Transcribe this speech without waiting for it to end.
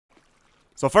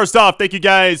So first off, thank you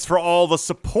guys for all the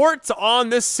support on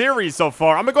this series so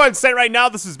far. I'm gonna go ahead and say right now,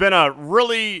 this has been a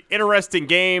really interesting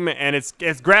game, and it's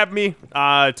grabbed me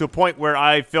to a point where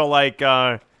I feel like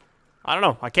I don't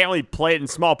know, I can't really play it in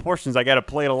small portions. I gotta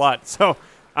play it a lot. So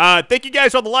thank you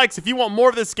guys for all the likes. If you want more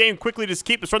of this game, quickly just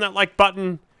keep throwing that like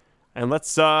button, and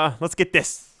let's get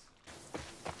this.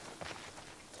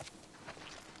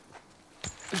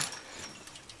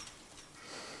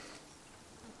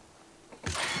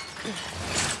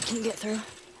 Can you get through?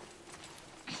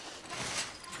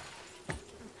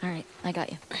 All right, I got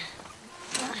you.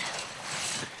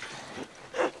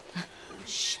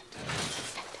 Shit.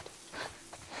 Infected.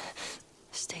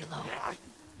 Stay low.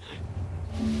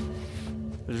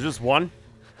 There's just one?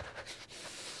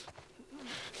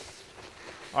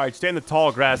 Alright, stay in the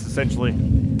tall grass, essentially.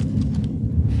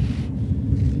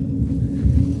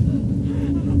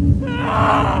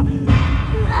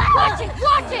 Watch it!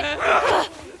 Watch it!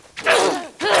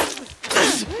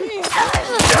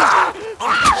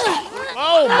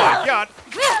 Oh my god!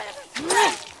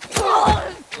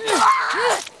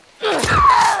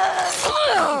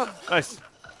 Nice.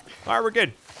 Alright, we're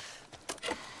good.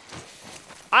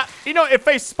 You know, if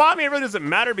they spot me, it really doesn't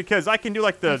matter because I can do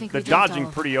like the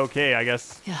dodging pretty okay, I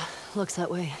guess. Yeah, looks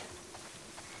that way.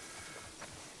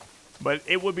 But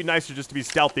it would be nicer just to be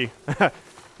stealthy.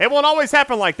 It won't always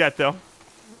happen like that, though.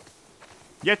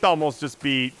 You have to almost just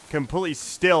be completely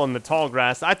still in the tall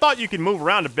grass. I thought you could move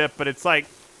around a bit, but it's like,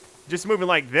 just moving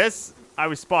like this, I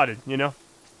was spotted, you know?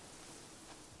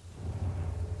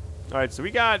 Alright, so we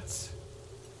got,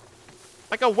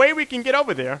 like, a way we can get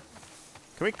over there.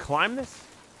 Can we climb this?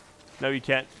 No, you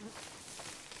can't.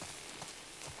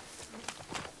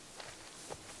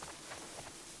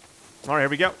 Alright, here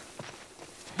we go.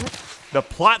 The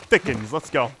plot thickens.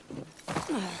 Let's go.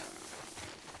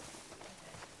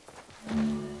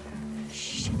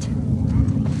 Shit.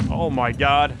 Oh my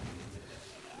god.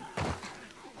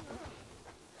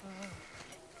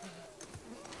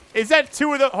 Is that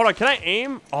two of the... Hold on, can I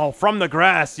aim? Oh, from the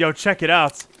grass. Yo, check it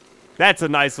out. That's a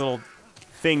nice little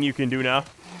thing you can do now.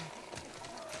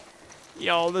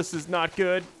 Yo, this is not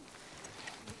good.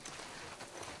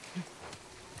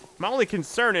 My only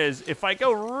concern is, if I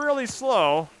go really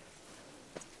slow,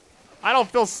 I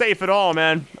don't feel safe at all,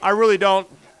 man. I really don't.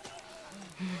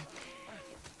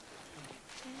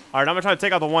 Alright, I'm gonna try to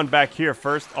take out the one back here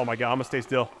first. Oh my god, I'm gonna stay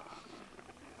still.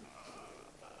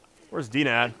 Where's Dina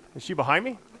at? Is she behind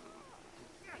me?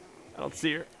 I don't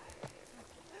see her.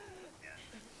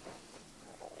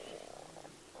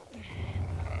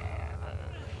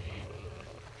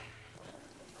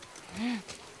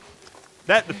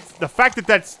 The fact that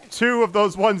that's two of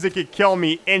those ones that could kill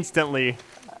me instantly.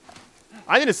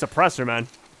 I need a suppressor, man.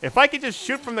 If I could just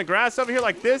shoot from the grass over here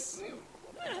like this,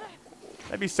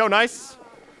 that'd be so nice.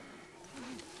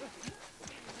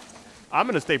 I'm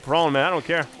gonna stay prone, man. I don't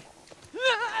care.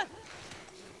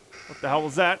 What the hell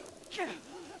was that?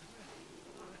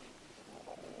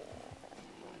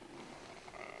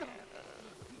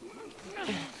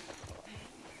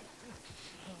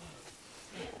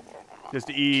 Just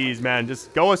ease, man.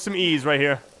 Just go with some ease right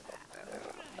here.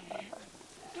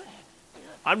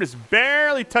 I'm just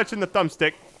barely touching the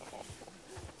thumbstick.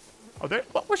 Oh, there.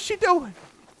 What was she doing?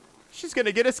 She's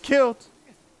gonna get us killed.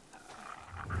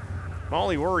 My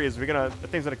only worry is the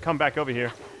thing's gonna come back over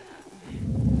here.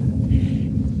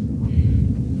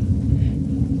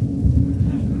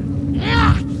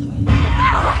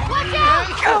 Watch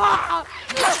out!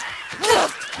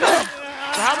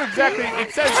 So how exactly,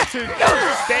 it says to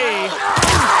stay.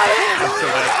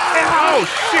 Oh,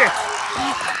 shit!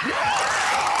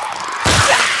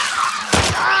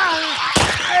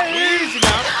 Easy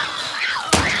now.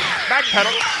 Back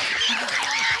pedal.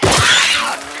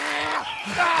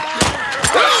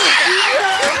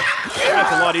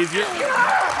 That's a lot easier.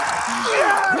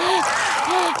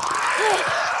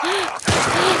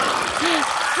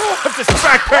 I'm just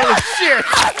backpedaling shit!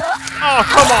 Oh,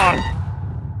 come on!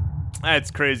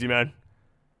 That's crazy, man.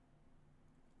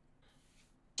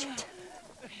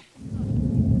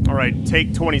 Alright,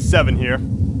 take 27 here.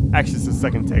 Actually, it's the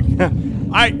second take. Really,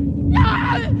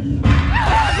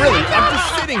 I'm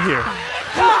just sitting here.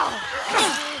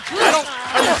 I don't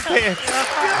understand.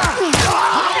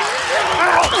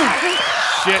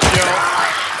 Shit, yo.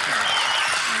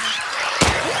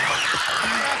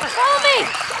 Follow me!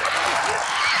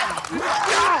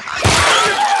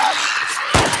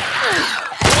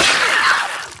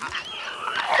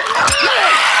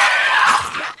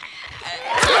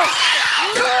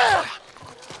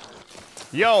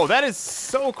 Yo, that is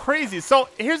so crazy. So,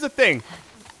 here's the thing.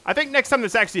 I think next time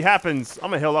this actually happens, I'm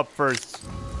gonna heal up first.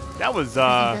 That was,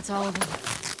 I think that's all of them.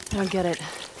 I don't get it.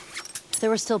 If there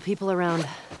were still people around,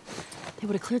 they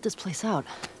would have cleared this place out.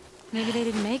 Maybe they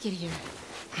didn't make it here.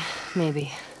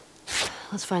 Maybe.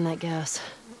 Let's find that gas.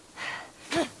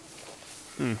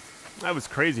 That was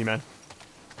crazy, man.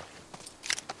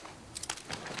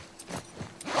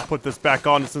 I'll put this back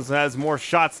on since it has more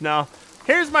shots now.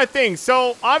 Here's my thing.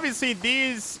 So, obviously,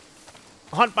 these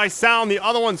hunt by sound. The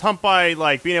other ones hunt by,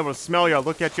 like, being able to smell you or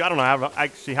look at you. I don't know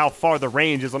how far the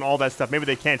range is on all that stuff. Maybe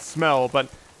they can't smell, but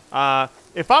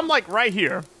if I'm, like, right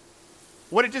here,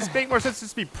 would it just make more sense to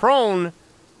just be prone,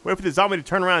 wait for the zombie to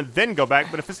turn around, then go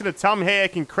back? But if it's going to tell me, hey, I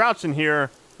can crouch in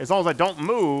here, as long as I don't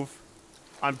move,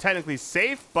 I'm technically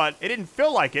safe, but it didn't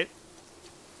feel like it.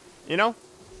 You know?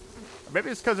 Maybe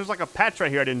it's because there's, like, a patch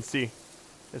right here I didn't see.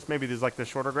 Maybe there's, like, the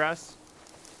shorter grass.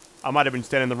 I might have been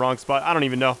standing in the wrong spot. I don't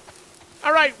even know.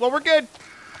 All right, well, we're good.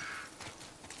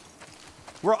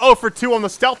 We're 0 for 2 on the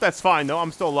stealth. That's fine, though.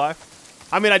 I'm still alive.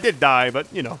 I mean, I did die, but,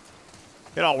 you know,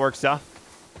 it all works out.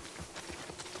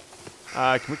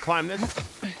 Can we climb this?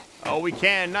 Oh, we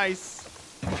can. Nice.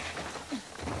 Is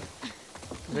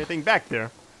there anything back there?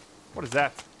 What is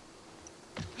that?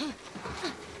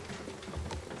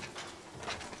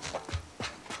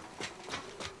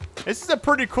 This is a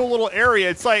pretty cool little area.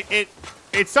 It's like,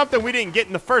 it's something we didn't get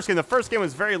in the first game. The first game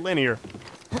was very linear.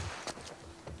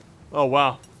 Oh,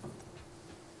 wow.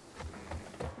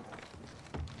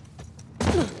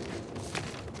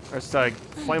 There's a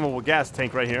flammable gas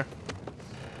tank right here.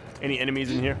 Any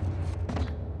enemies in here?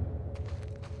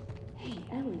 Hey,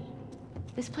 Ellie.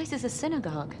 This place is a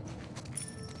synagogue.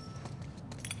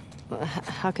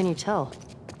 How can you tell?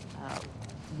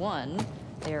 One,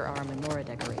 there are menorah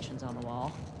decorations on the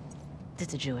wall.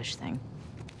 It's a Jewish thing.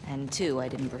 And two, I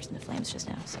didn't burst into flames just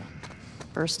now, so...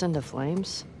 Burst into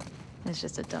flames? It's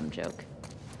just a dumb joke.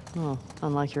 Oh,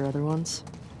 unlike your other ones.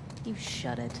 You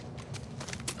shut it.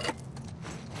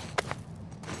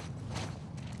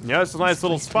 Yeah, it's a nice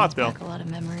little spot, though. Back a lot of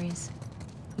memories.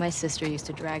 My sister used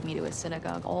to drag me to a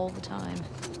synagogue all the time.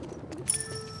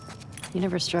 You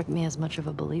never struck me as much of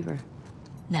a believer.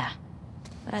 Nah.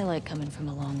 But I like coming from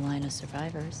a long line of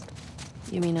survivors.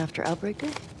 You mean after Outbreak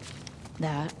Day?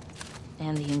 That,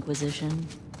 and the Inquisition,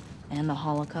 and the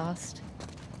Holocaust.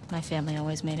 My family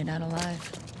always made it out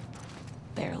alive.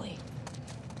 Barely.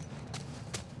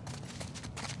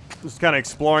 Just kind of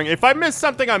exploring. If I miss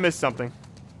something, I miss something.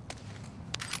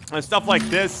 And stuff like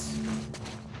this.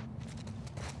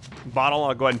 Bottle,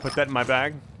 I'll go ahead and put that in my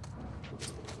bag.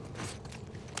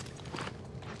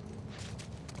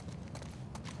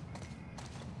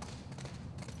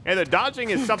 Hey, the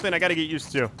dodging is something I gotta get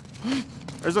used to.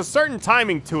 There's a certain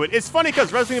timing to it. It's funny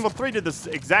because Resident Evil 3 did this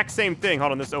exact same thing.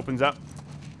 Hold on, this opens up.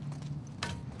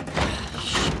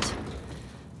 Shit.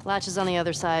 Latch is on the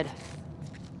other side.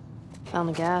 Found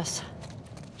the gas.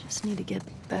 Just need to get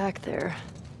back there.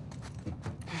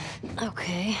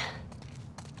 Okay.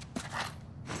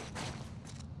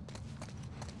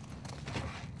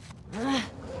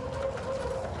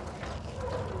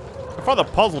 So far, the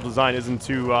puzzle design isn't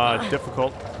too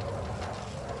difficult.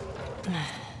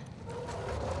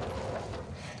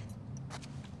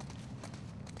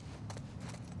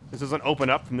 This doesn't open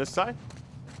up from this side?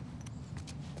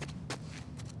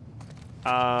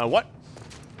 What?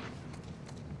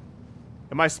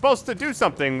 Am I supposed to do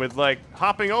something with, like,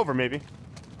 hopping over, maybe?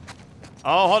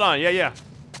 Oh, hold on. Yeah.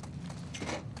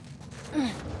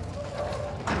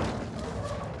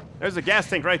 There's a gas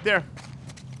tank right there.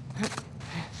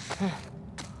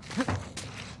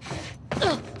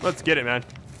 Let's get it, man.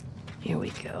 Here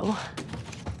we go.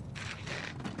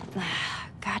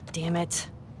 God damn it.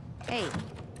 Hey,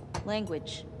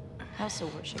 language. House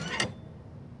of worship.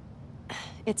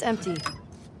 It's empty.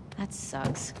 That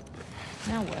sucks.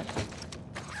 Now what?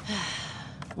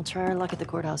 We'll try our luck at the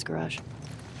courthouse garage.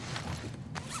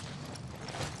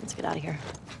 Let's get out of here.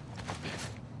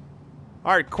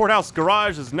 All right, courthouse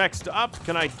garage is next up.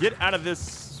 Can I get out of this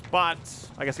spot?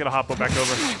 I guess I gotta hop back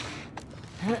over.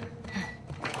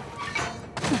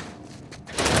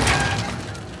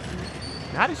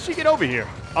 How did she get over here?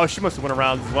 Oh, she must have went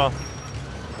around as well.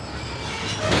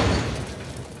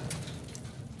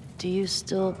 Do you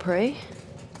still pray?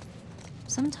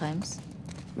 Sometimes.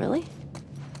 Really?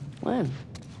 When?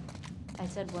 I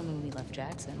said when we left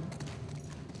Jackson.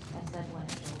 I said when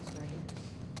it feels great.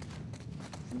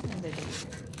 Sometimes I do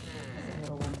the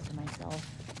little ones to myself.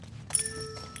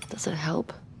 Does it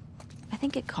help? I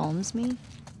think it calms me.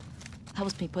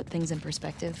 Helps me put things in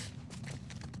perspective.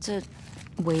 It's a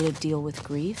way to deal with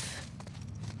grief.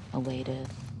 A way to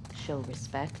show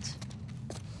respect.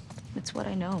 It's what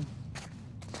I know.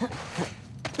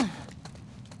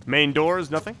 Main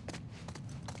doors, nothing?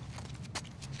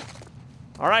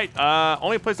 All right,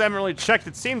 only place I haven't really checked,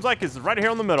 it seems like, is right here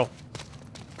in the middle.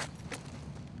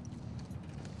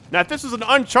 Now, if this was an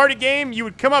Uncharted game, you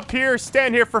would come up here,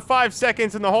 stand here for 5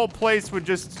 seconds, and the whole place would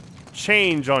just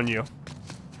change on you.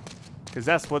 Because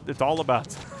that's what it's all about.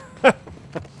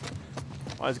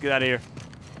 Let's get out of here.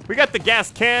 We got the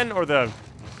gas can, or the...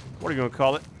 what are you going to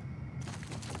call it?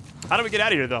 How do we get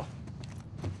out of here, though?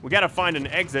 We got to find an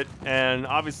exit, and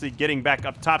obviously getting back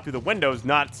up top through the window is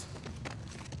not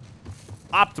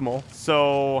optimal,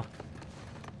 so...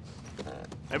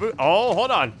 maybe, oh,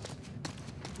 hold on.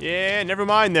 Yeah, never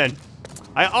mind then.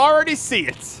 I already see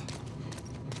it.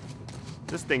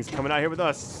 This thing's coming out here with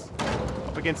us.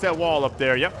 Up against that wall up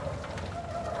there, yep.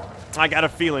 I got a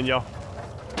feeling, yo.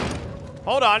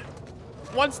 Hold on.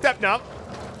 One step now.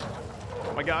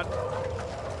 Oh my god.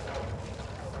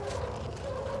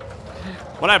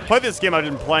 When I play this game, I've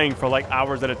been playing for like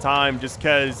hours at a time just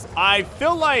because I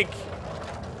feel like,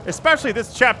 especially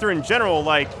this chapter in general,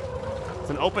 like,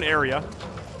 it's an open area.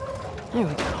 There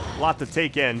we go. A lot to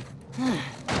take in.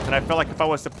 And I felt like if I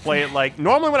was to play it, like,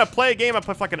 normally when I play a game, I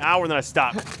play for like an hour and then I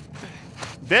stop.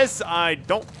 This, I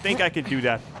don't think I can do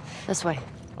that. This way.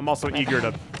 I'm also eager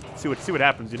to see what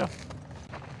happens, you know?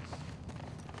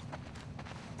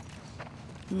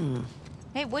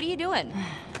 Hey, what are you doing?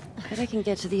 Bet I can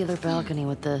get to the other balcony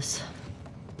with this.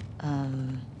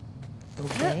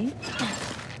 Okay.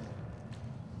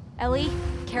 Ellie,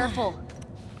 careful.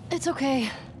 It's okay.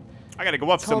 I gotta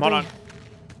go up some, hold Colby. on.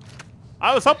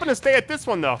 I was hoping to stay at this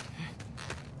one, though.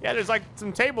 Yeah, there's like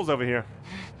some tables over here.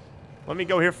 Let me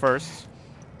go here first.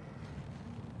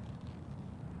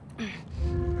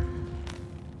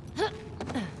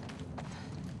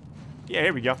 Yeah,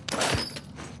 here we go.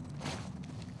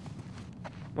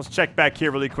 Let's check back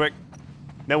here really quick.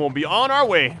 Then we'll be on our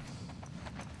way.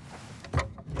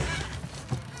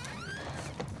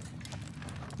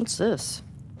 What's this?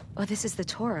 Oh, this is the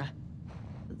Torah.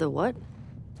 The what?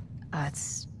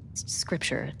 It's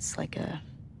scripture. It's like a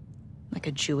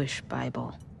Jewish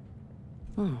Bible.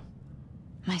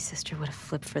 My sister would have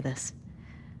flipped for this.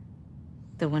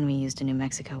 The one we used in New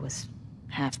Mexico was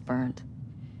half burned.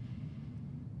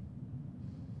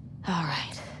 All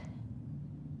right.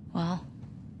 Well,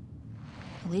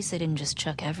 at least they didn't just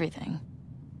chuck everything.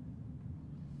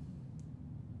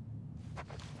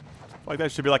 Like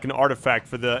that should be like an artifact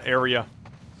for the area.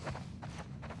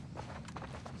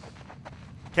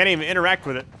 Can't even interact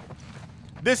with it.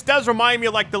 This does remind me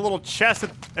of like the little chest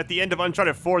at the end of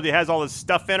Uncharted 4 that has all this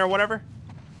stuff in or whatever.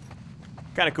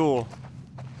 Kind of cool.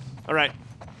 All right.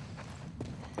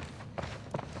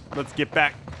 Let's get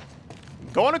back.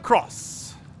 Going across.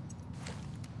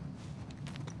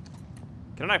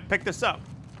 Can I pick this up?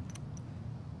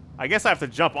 I guess I have to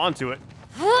jump onto it.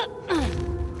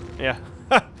 Yeah.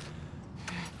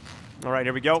 All right,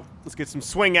 here we go. Let's get some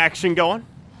swing action going.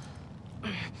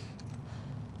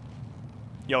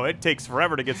 Yo, it takes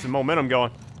forever to get some momentum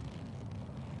going.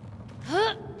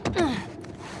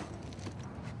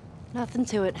 Nothing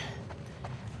to it.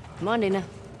 Come on, Dina.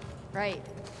 Right.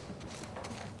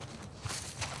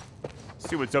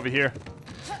 See what's over here.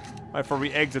 Right before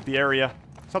we exit the area.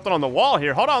 Something on the wall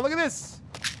here. Hold on, look at this.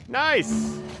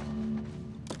 Nice.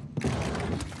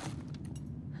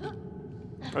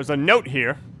 There's a note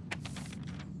here.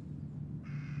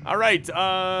 All right,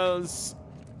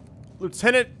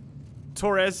 Lieutenant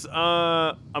Torres.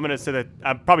 I'm gonna say that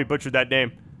I probably butchered that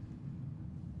name.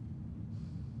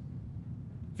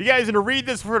 If you guys are gonna read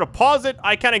this, we're gonna pause it.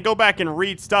 I kind of go back and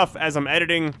read stuff as I'm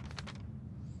editing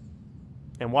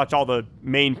and watch all the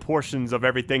main portions of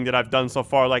everything that I've done so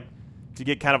far, like to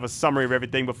get kind of a summary of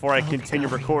everything before I continue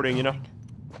recording, you know?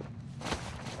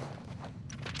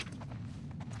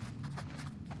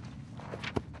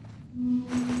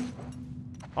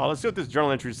 Oh, let's see what this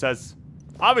journal entry says.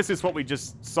 Obviously, it's what we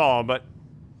just saw, but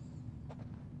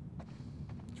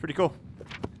it's pretty cool.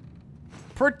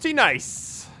 Pretty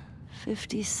nice.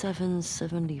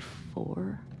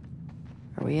 5774.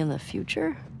 Are we in the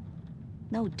future?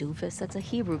 No, doofus, that's a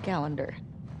Hebrew calendar.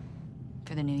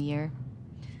 For the new year,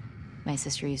 my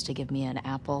sister used to give me an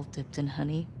apple dipped in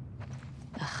honey.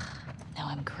 Ugh, now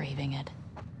I'm craving it.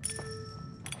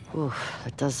 Oof,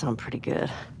 that does sound pretty good.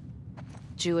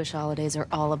 Jewish holidays are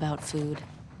all about food.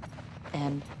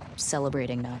 And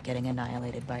celebrating not getting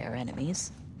annihilated by our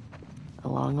enemies. A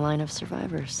long line of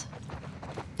survivors.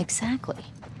 Exactly.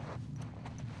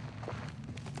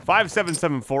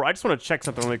 5774. I just want to check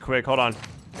something really quick. Hold on.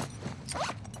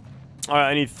 All right,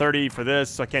 I need 30 for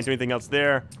this, so I can't do anything else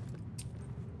there.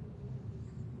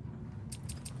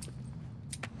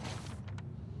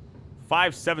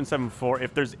 $5774.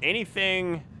 If there's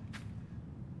anything...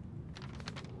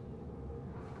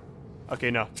 Okay,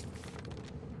 no.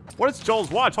 What is Joel's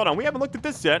watch? Hold on, we haven't looked at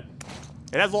this yet.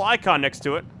 It has a little icon next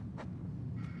to it.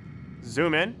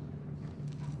 Zoom in.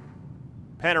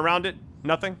 Pan around it.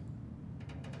 Nothing.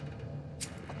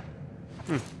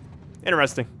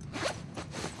 Interesting.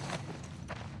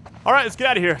 Alright, let's get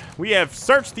out of here. We have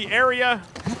searched the area.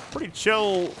 Pretty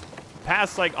chill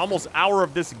past like almost hour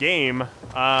of this game.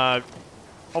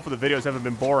 Hopefully the videos haven't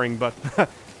been boring, but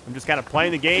I'm just kind of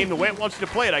playing the game the way it wants you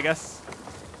to play it, I guess.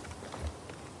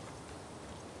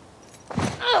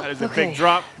 That is a big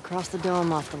drop. Cross the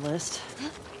dome off the list.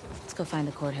 Let's go find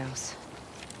the courthouse.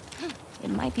 It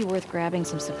might be worth grabbing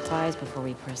some supplies before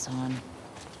we press on.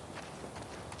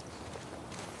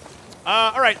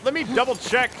 Alright, let me double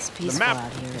check the map.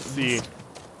 Out here, Let's see.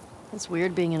 It's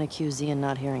weird being in a QZ and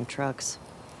not hearing trucks.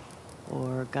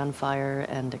 Or gunfire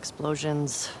and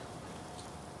explosions.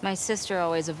 My sister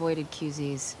always avoided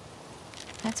QZs.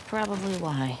 That's probably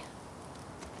why.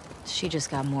 She just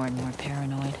got more and more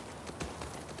paranoid.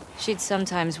 She'd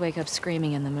sometimes wake up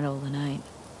screaming in the middle of the night.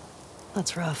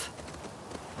 That's rough.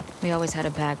 We always had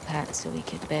a bag packed so we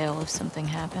could bail if something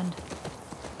happened.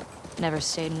 Never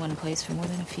stayed in one place for more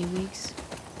than a few weeks.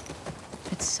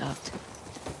 It sucked.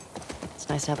 It's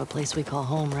nice to have a place we call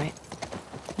home, right?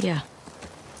 Yeah.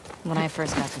 When I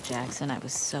first got to Jackson, I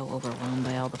was so overwhelmed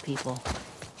by all the people.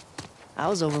 I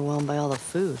was overwhelmed by all the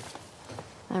food.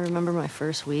 I remember my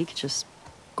first week just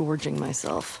gorging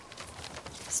myself.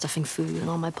 Stuffing food in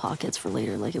all my pockets for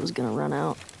later like it was gonna run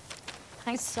out.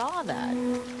 I saw that.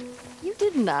 You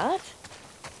did not?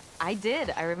 I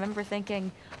did. I remember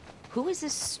thinking, who is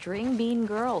this string bean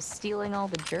girl stealing all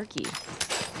the jerky?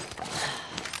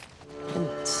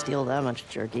 Didn't steal that much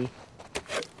jerky.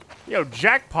 Yo,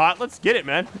 jackpot. Let's get it,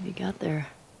 man. What have you got there?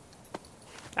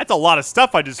 That's a lot of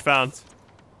stuff I just found.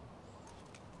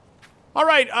 All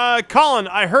right, Colin,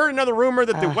 I heard another rumor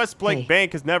that the West Blake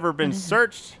Bank has never been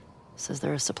searched. Says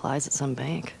there are supplies at some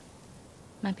bank.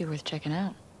 Might be worth checking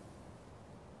out.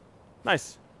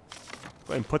 Nice. Go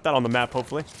ahead and put that on the map,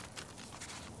 hopefully.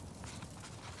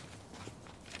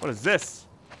 What is this?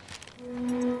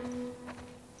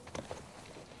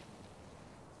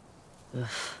 Ugh.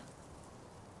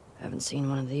 Haven't seen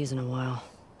one of these in a while.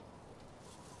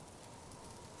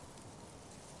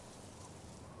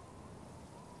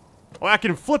 Oh, I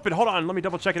can flip it. Hold on. Let me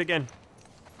double check it again.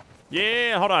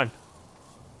 Yeah, hold on.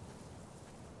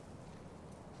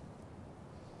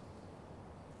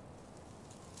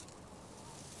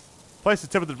 Place the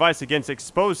tip of the device against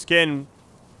exposed skin.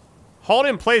 Hold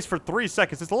in place for 3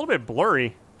 seconds. It's a little bit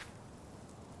blurry.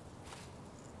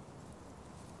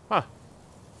 Huh.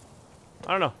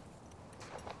 I don't know.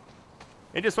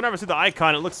 It just, whenever I see the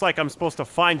icon, it looks like I'm supposed to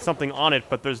find something on it,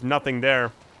 but there's nothing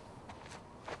there.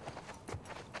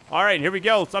 Alright, here we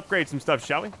go. Let's upgrade some stuff,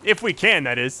 shall we? If we can,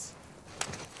 that is.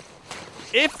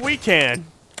 If we can.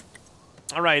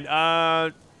 Alright,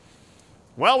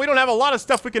 well, we don't have a lot of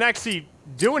stuff we can actually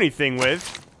do anything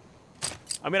with.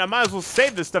 I mean, I might as well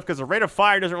save this stuff because the rate of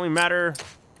fire doesn't really matter.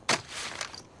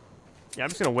 Yeah, I'm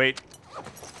just gonna wait.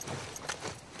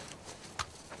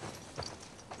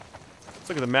 Let's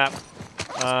look at the map.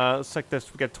 Let's check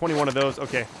this. We got 21 of those.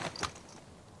 Okay.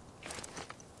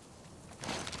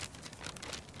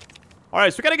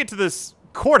 Alright, so we gotta get to this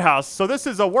courthouse. So this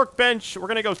is a workbench. We're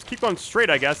gonna go keep going straight,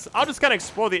 I guess. I'll just kind of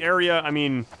explore the area. I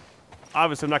mean,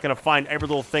 obviously I'm not gonna find every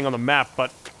little thing on the map,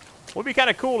 but it would be kind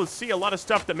of cool to see a lot of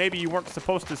stuff that maybe you weren't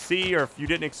supposed to see, or if you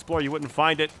didn't explore, you wouldn't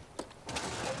find it.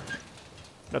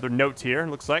 Another note here,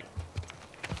 looks like.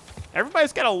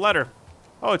 Everybody's got a letter.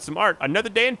 Oh, it's some art. Another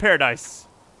day in paradise.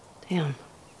 Damn.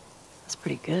 That's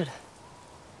pretty good.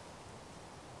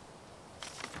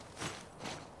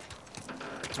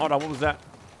 Hold on, what was that?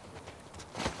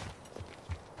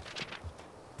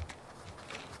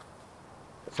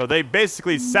 So they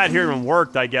basically sat here and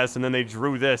worked, I guess, and then they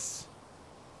drew this.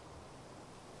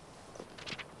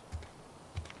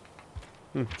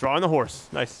 Drawing the horse.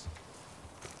 Nice.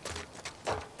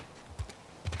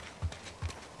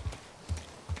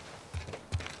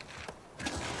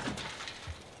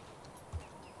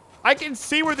 I can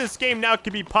see where this game now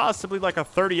could be possibly like a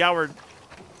 30-hour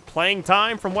playing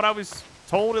time, from what I was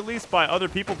told, at least by other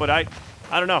people, but I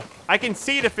don't know. I can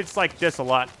see it if it's like this a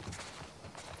lot.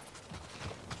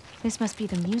 This must be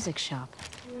the music shop.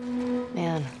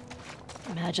 Man,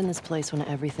 imagine this place when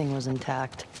everything was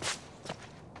intact.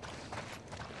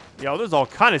 Yo, there's all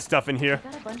kind of stuff in here.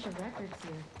 Got a bunch of records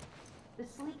here. The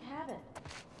Sleek Habit.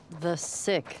 The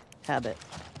Sick Habit.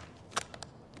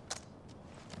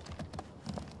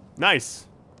 Nice.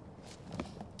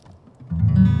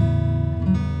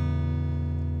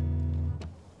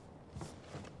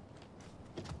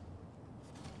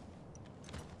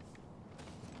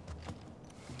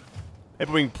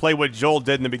 Maybe we can play what Joel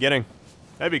did in the beginning.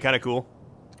 That'd be kind of cool.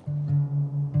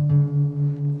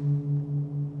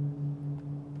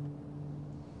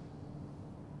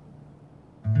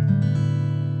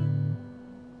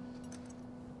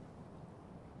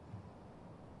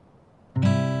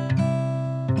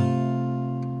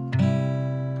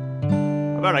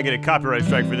 How about I get a copyright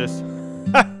strike for this?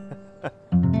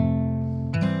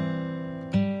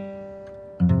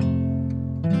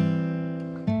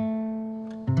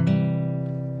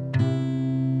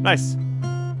 Nice.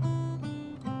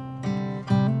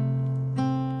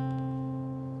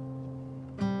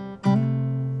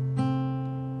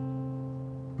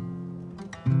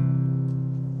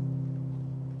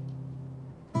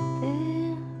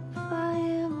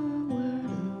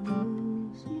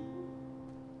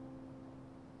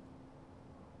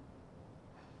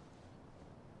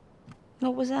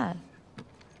 What was that?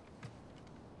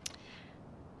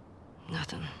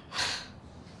 Nothing.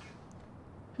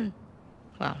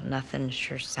 Well, nothing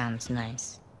sure sounds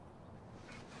nice.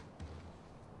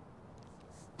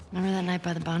 Remember that night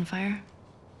by the bonfire?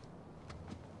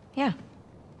 Yeah.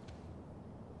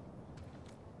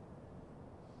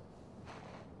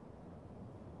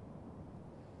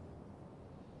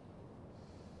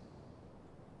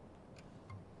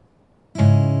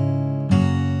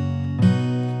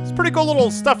 It's pretty cool little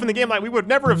stuff in the game. Like, we would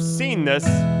never have seen this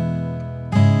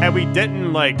had we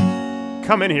didn't, like,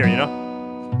 come in here, you know?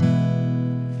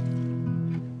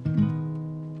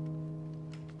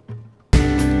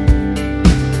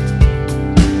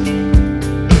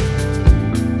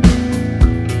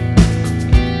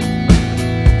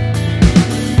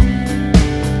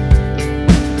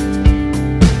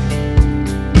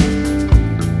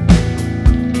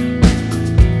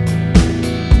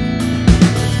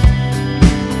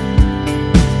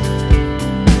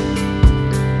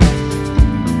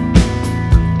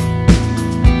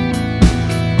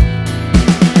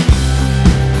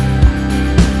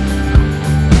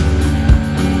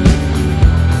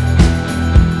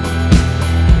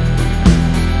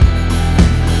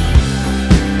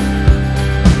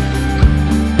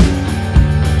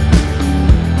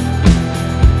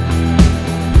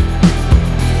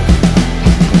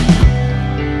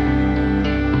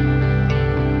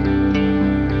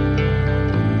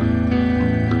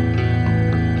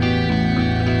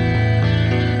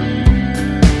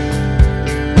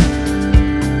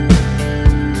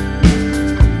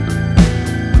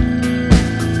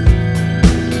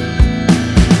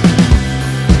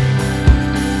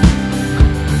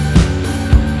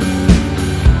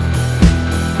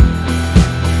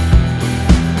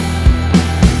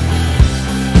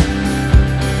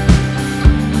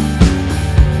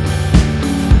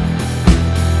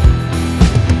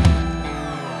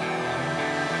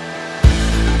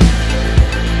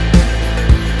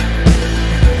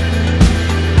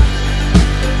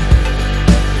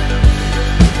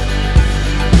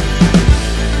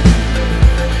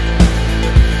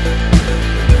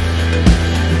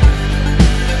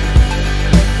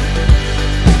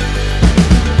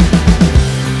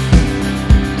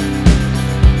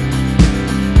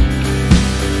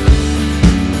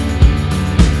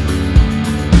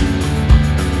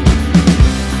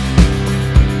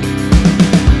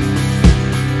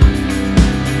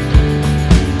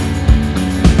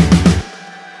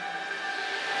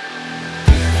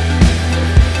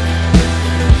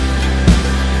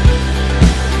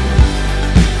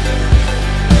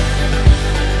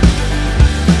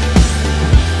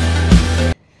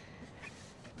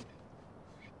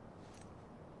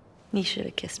 You should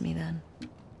have kissed me then.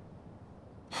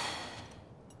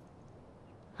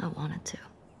 I wanted to.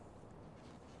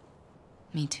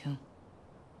 Me too. All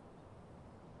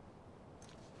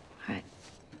right.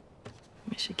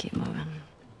 We should keep moving.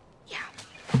 Yeah.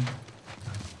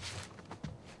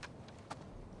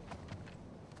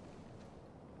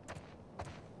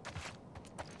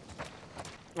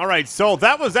 All right, so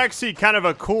that was actually kind of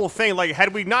a cool thing. Like,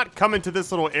 had we not come into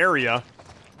this little area,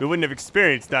 we wouldn't have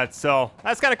experienced that. So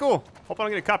that's kind of cool. Hope I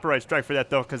don't get a copyright strike for that,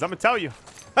 though, because I'm going to tell you.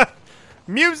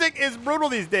 Music is brutal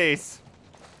these days.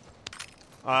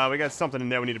 We got something in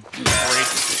there we need to break.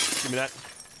 Give me that.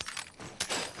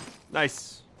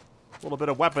 Nice. A little bit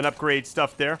of weapon upgrade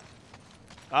stuff there.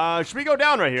 Should we go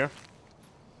down right here?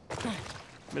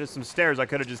 There's some stairs. I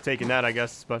could have just taken that, I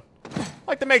guess, but I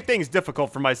like to make things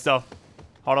difficult for myself.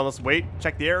 Hold on, let's wait.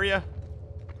 Check the area.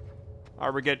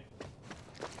 Alright, we're good.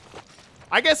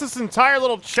 I guess this entire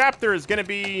little chapter is gonna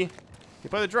be... You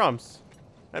play the drums.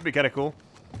 That'd be kind of cool.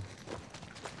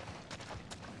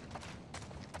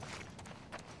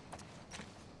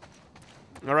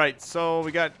 Alright, so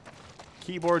we got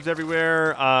keyboards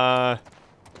everywhere.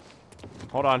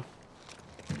 Hold on.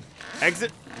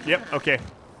 Exit? Yep, okay.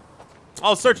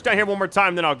 I'll search down here one more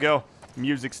time, then I'll go.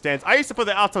 Music stands. I used to play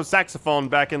the alto saxophone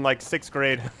back in, like, 6th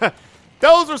grade.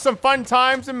 Those were some fun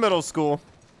times in middle school.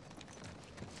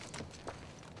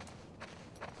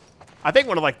 I think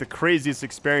one of, like, the craziest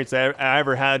experiences I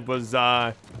ever had was,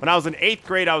 when I was in 8th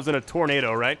grade, I was in a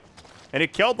tornado, right? And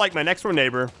it killed, like, my next-door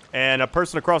neighbor and a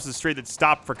person across the street that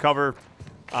stopped for cover.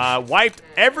 Wiped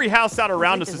every house out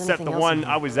around us except the one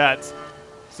I was at.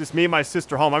 It's just me and my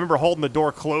sister home. I remember holding the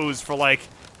door closed for, like,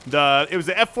 it was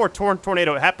the F4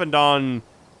 tornado. It happened on,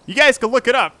 you guys can look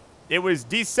it up. It was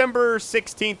December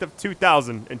 16th of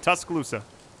 2000 in Tuscaloosa.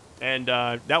 And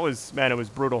that was, man, it was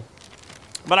brutal.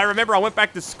 But I remember I went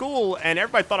back to school and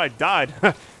everybody thought I died.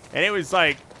 And it was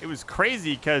like, it was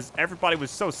crazy because everybody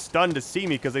was so stunned to see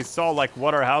me because they saw like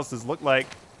what our houses looked like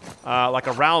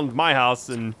around my house.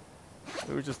 And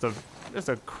it was just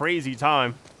a crazy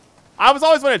time. I was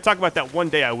always wanting to talk about that. One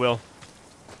day I will.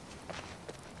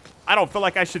 I don't feel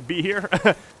like I should be here.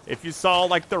 If you saw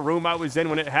like the room I was in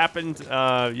when it happened,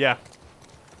 yeah,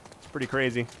 it's pretty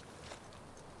crazy.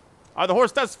 The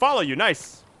horse does follow you.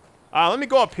 Nice. Let me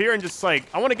go up here and just like,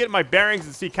 I want to get my bearings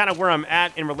and see kind of where I'm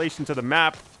at in relation to the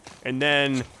map. And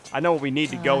then I know what we need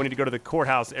to go. We need to go to the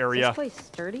courthouse area. Is this place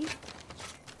sturdy?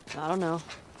 I don't know.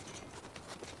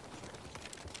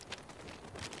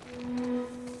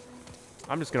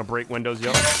 I'm just going to break windows,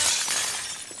 yo.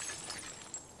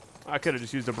 I could have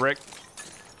just used a brick.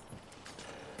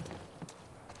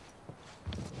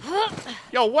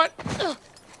 Yo, what?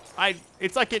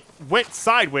 It's like it went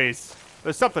sideways.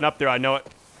 There's something up there, I know it.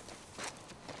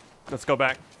 Let's go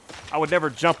back. I would never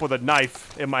jump with a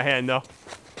knife in my hand, though.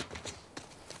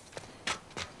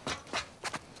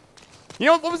 You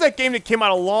know, what was that game that came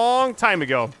out a long time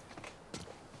ago?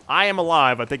 I Am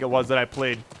Alive, I think it was, that I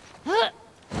played.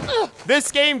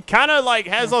 This game kind of like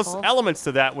has those elements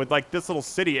to that with like this little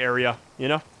city area, you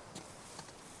know?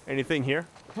 Anything here?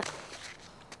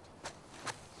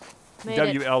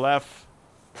 WLF.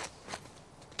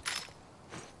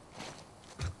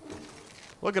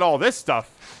 Look at all this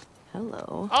stuff.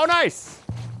 Hello. Oh, nice.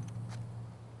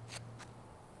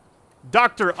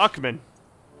 Dr. Uckman.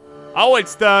 Oh,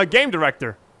 it's the game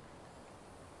director.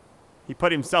 He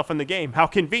put himself in the game. How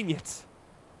convenient.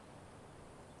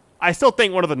 I still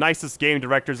think one of the nicest game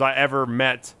directors I ever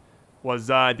met was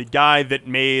the guy that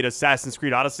made Assassin's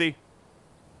Creed Odyssey.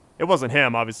 It wasn't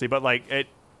him, obviously, but like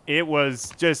it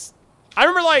was just. I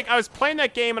remember like I was playing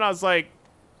that game and I was like,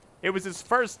 it was his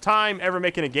first time ever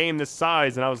making a game this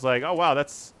size, and I was like, oh wow,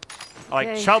 that's like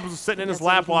okay. Chubbs was sitting in his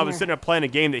lap while I was sitting there playing a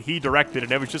game that he directed,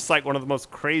 and it was just like one of the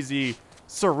most crazy,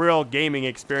 surreal gaming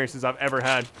experiences I've ever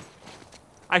had.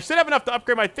 I should have enough to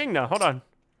upgrade my thing now. Hold on.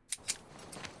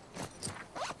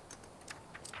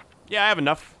 Yeah, I have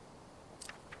enough.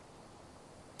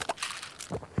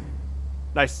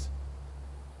 Nice.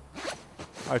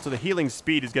 Alright, so the healing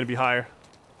speed is going to be higher.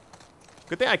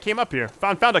 Good thing I came up here.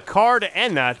 Found a card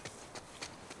and that.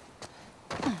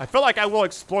 I feel like I will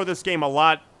explore this game a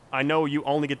lot. I know you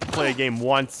only get to play a game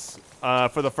once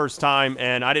for the first time,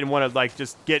 and I didn't want to, like,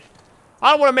 just get...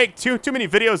 I don't want to make too many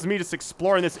videos of me just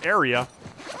exploring this area.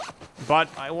 But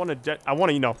I want to,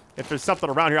 you know, if there's something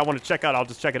around here I want to check out, I'll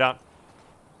just check it out.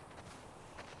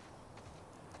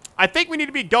 I think we need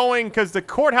to be going because the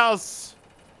courthouse...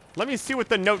 Let me see what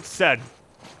the note said.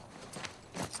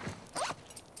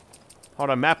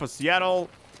 Hold on, map of Seattle.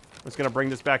 I'm just going to bring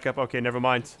this back up. Okay, never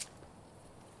mind.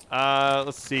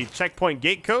 Let's see. Checkpoint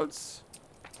gate codes.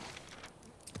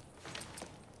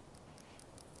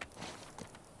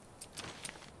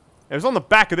 It was on the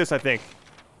back of this, I think.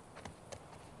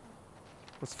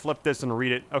 Let's flip this and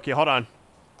read it. Okay, hold on.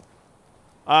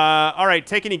 All right,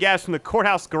 take any gas from the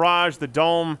courthouse garage, the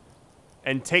dome,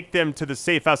 and take them to the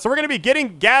safe house. So we're going to be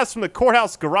getting gas from the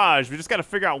courthouse garage. We just got to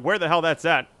figure out where the hell that's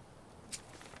at.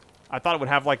 I thought it would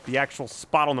have, like, the actual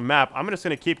spot on the map. I'm just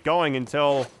going to keep going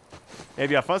until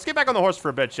maybe I have fun. Let's get back on the horse for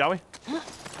a bit, shall we?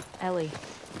 Ellie,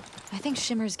 I think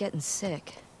Shimmer's getting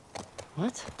sick.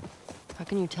 What? How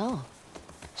can you tell?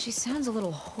 She sounds a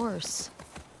little hoarse.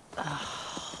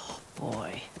 Oh,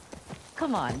 boy.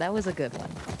 Come on, that was a good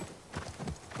one.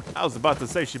 I was about to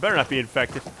say she better not be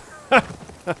infected.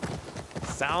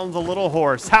 Sounds a little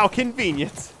hoarse. How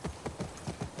convenient.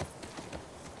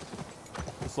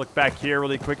 Let's look back here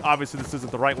really quick. Obviously, this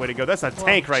isn't the right way to go. That's a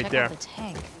tank right there. Check out the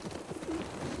tank.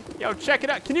 Yo, check it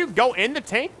out. Can you go in the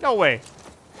tank? No way.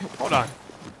 Hold on.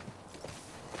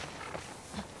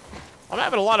 I'm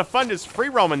having a lot of fun just free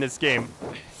roaming this game.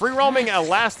 Free roaming a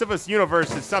Last of Us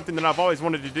universe is something that I've always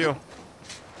wanted to do.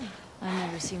 I've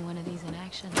never seen one of these in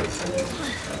action.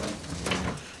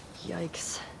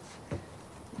 Yikes.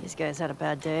 These guys had a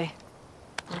bad day.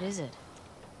 What is it?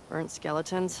 Burnt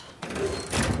skeletons.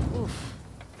 Oof.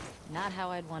 Not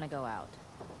how I'd want to go out.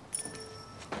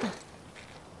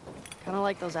 Kind of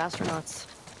like those astronauts.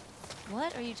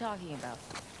 What are you talking about?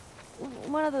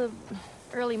 One of the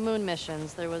early moon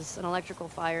missions, there was an electrical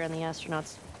fire and the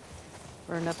astronauts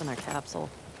burned up in their capsule.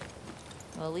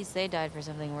 Well, at least they died for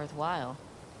something worthwhile.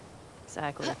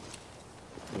 Exactly.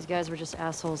 These guys were just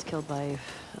assholes killed by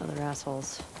other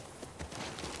assholes.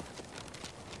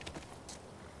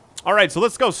 All right, so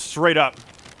let's go straight up.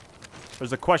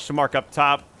 There's a question mark up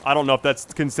top. I don't know if that's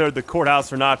considered the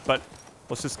courthouse or not, but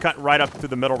let's just cut right up through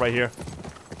the middle right here.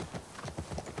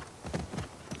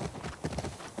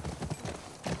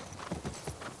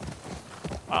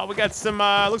 We got some,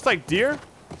 looks like deer.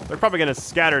 They're probably gonna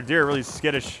scatter. Deer are really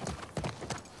skittish.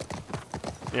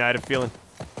 Yeah, I had a feeling.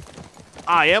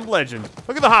 I am legend.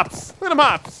 Look at the hops. Look at them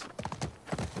hops.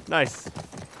 Nice.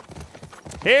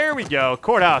 Here we go.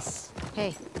 Courthouse.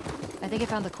 Hey, I think I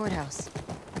found the courthouse.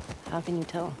 How can you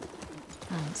tell?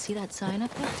 See that sign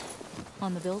up there?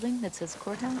 On the building that says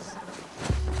courthouse?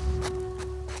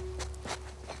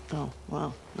 Oh,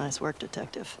 wow. Nice work,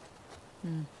 detective.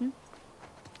 Mm-hmm.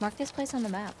 Mark this place on the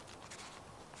map.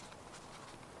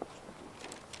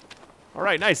 All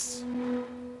right, nice.